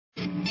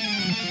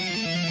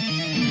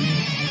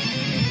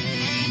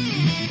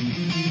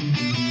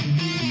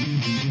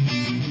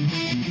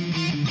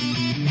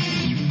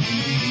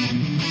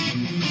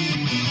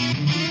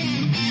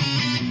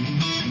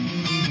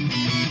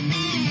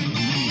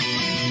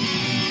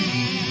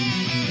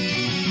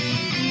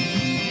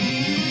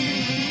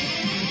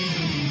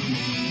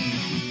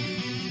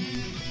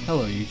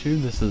Hello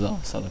YouTube, this is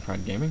Southern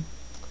Pride Gaming.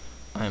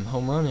 I am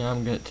HomeRun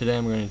and today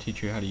I'm going to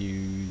teach you how to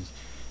use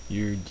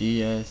your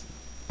DS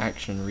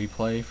action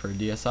replay for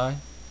DSi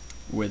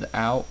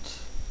without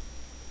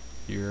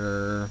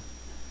a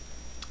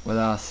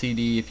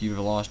CD. If you've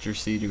lost your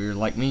CD or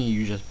like me,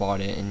 you just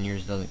bought it and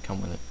yours doesn't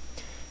come with it.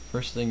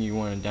 First thing you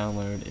want to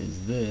download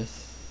is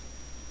this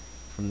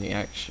from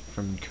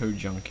Code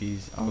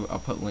Junkies. I'll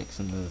put links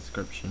in the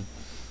description,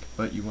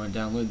 but you want to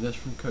download this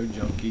from Code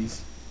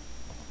Junkies.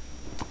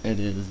 It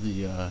is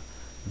the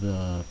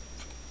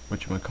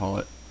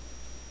whatchamacallit,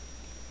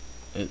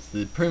 it's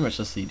pretty much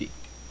a CD.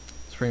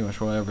 It's pretty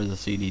much whatever the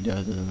CD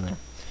does is in there.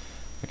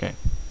 Okay,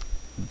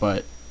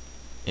 but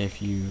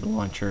if you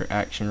launch your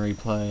action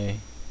replay,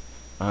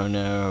 oh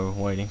no,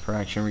 waiting for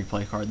action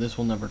replay card, this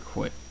will never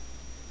quit.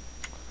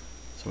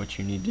 So what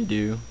you need to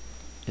do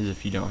is,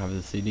 if you don't have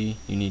the CD,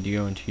 you need to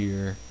go into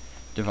your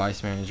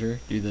device manager.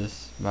 Do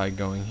this by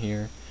going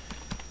here,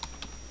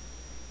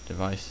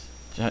 device,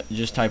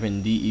 just type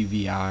in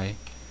DEVI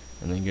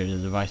and then go to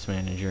the device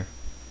manager,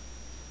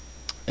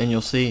 and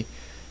you'll see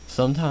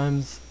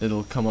sometimes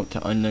it'll come up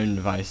to unknown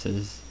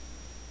devices,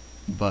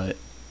 but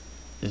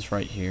it's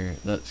right here.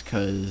 That's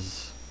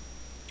because,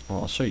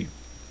 well, I'll show you.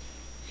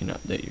 You can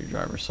update your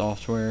driver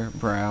software,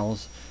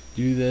 browse,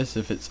 do this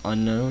if it's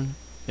unknown.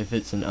 If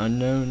it's an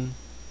unknown,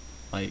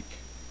 like,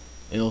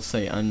 it'll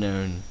say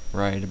unknown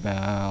right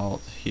about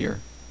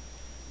here,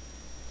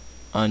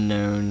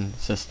 unknown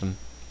system.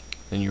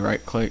 Then you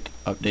right click,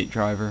 update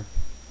driver,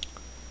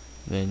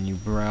 then you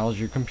browse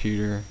your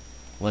computer,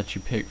 let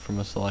you pick from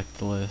a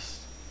select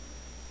list,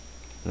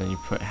 and then you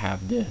put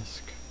have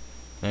disk.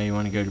 Now you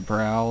want to go to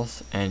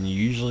browse, and you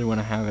usually want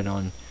to have it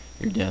on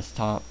your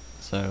desktop.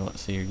 So let's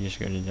see, you just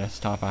go to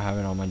desktop. I have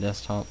it on my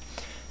desktop,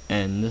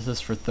 and this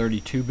is for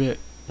 32-bit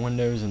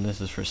Windows and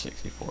this is for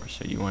 64,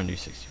 so you want to do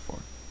 64.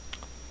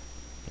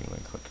 You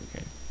want to click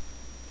OK.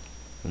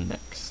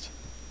 Next.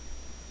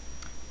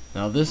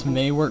 Now this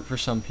may work for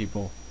some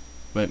people,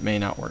 but it may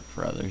not work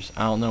for others.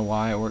 I don't know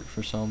why it worked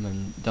for some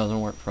and doesn't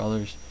work for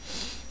others,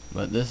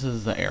 but this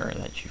is the error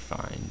that you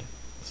find.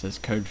 It says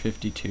code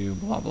 52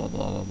 blah blah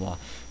blah blah blah.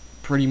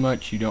 Pretty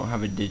much you don't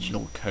have a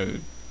digital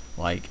code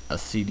like a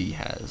CD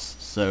has,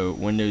 so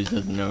Windows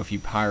doesn't know if you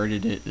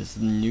pirated it. This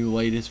is the new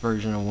latest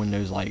version of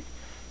Windows, like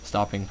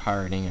stopping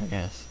pirating, I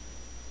guess.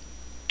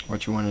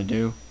 What you want to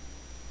do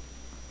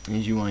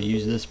is you want to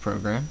use this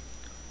program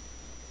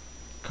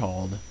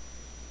called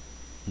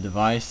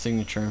Device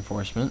Signature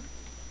Enforcement,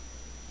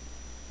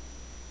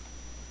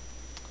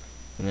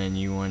 and then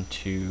you want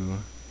to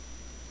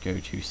go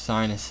to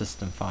sign a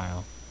system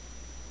file.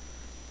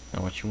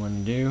 Now what you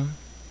want to do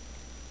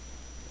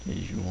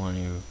is you want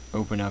to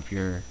open up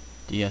your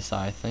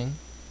DSi thing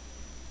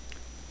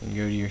and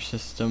go to your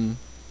system,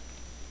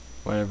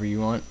 whatever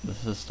you want, the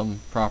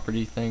system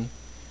property thing,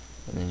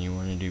 and then you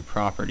want to do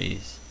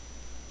properties.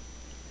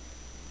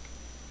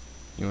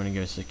 You want to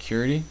go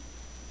security.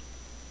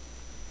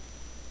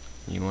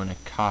 You want to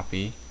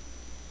copy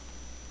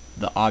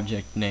the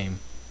object name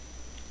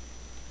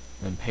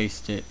and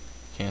paste it,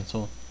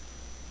 cancel,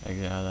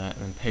 exit out of that,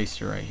 and then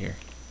paste it right here.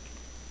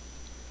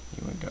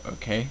 You want to go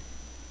OK.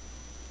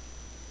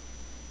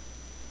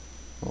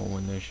 Little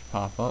window should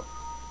pop up,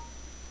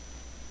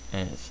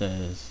 and it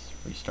says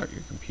restart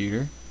your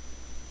computer,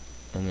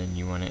 and then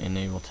you want to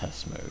enable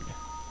test mode.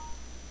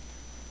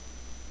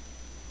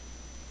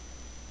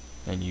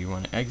 And you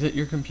want to exit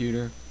your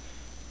computer,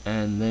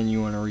 and then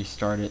you want to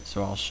restart it,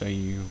 so I'll show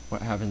you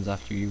what happens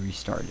after you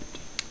restart it.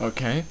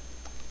 Okay,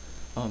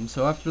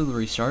 so after the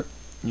restart,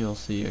 you'll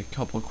see a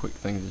couple quick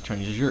things that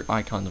changes. Your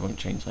icons won't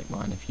change like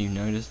mine, if you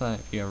notice that,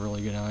 if you have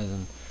really good eyes,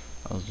 and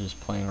I was just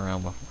playing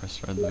around before I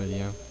started the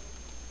video.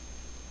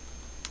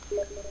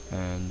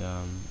 And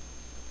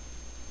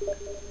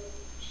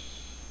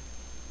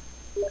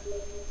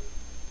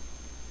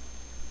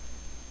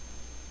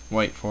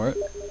wait for it.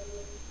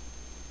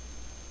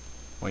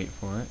 Wait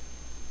for it.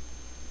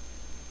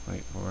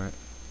 Wait for it.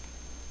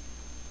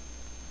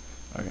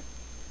 Okay,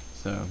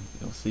 so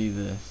you'll see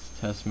this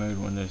test mode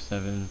Windows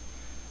 7,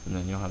 and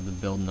then you'll have the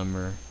build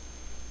number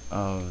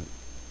of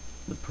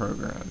the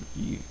program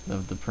you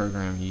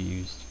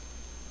used.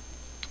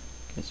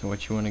 Okay, so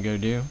what you want to go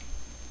do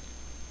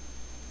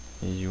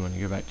is you want to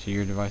go back to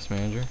your device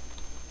manager.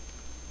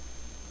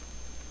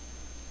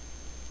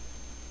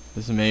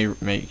 This may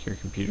make your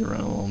computer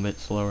run a little bit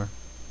slower,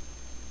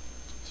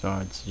 so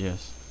I'd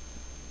suggest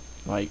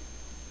like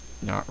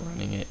not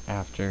running it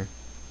after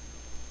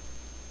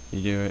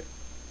you do it,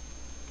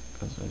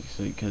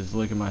 because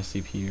look at my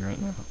CPU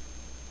right now.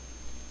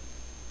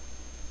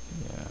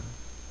 Yeah,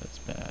 that's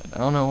bad. I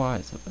don't know why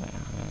it's so bad,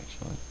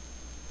 actually.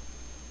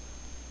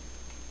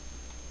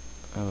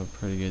 I have a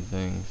pretty good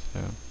thing, so.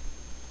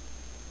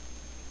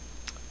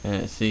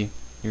 And see,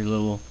 your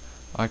little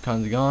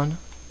icon's gone.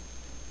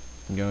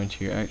 And go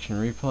into your action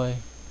replay.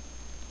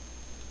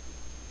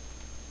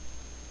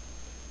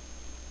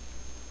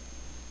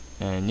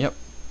 And yep,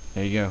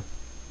 there you go.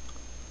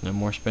 No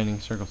more spinning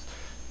circles.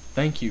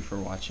 Thank you for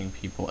watching,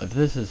 people. If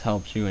this has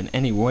helped you in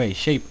any way,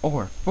 shape,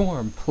 or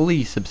form,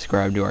 please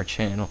subscribe to our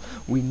channel.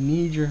 We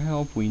need your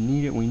help. We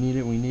need it. We need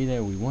it. We need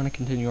it. We want to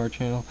continue our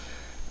channel.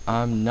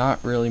 I'm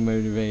not really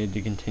motivated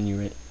to continue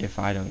it if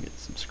I don't get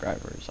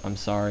subscribers. I'm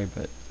sorry,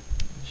 but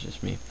it's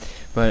just me.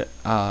 But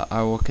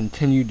I will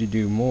continue to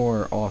do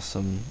more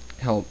awesome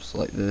helps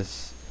like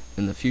this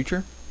in the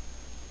future.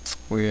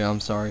 I'm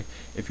sorry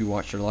if you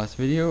watched our last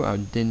video. I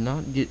did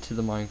not get to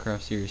the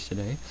Minecraft series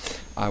today.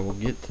 I will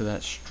get to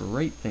that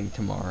straight thing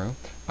tomorrow.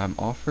 I'm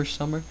off for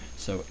summer,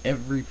 so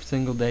every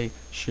single day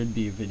should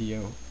be a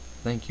video.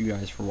 Thank you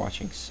guys for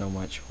watching so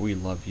much. We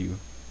love you.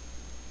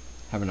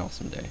 Have an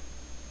awesome day.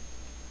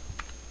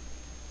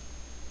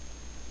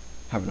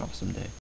 Have an awesome day.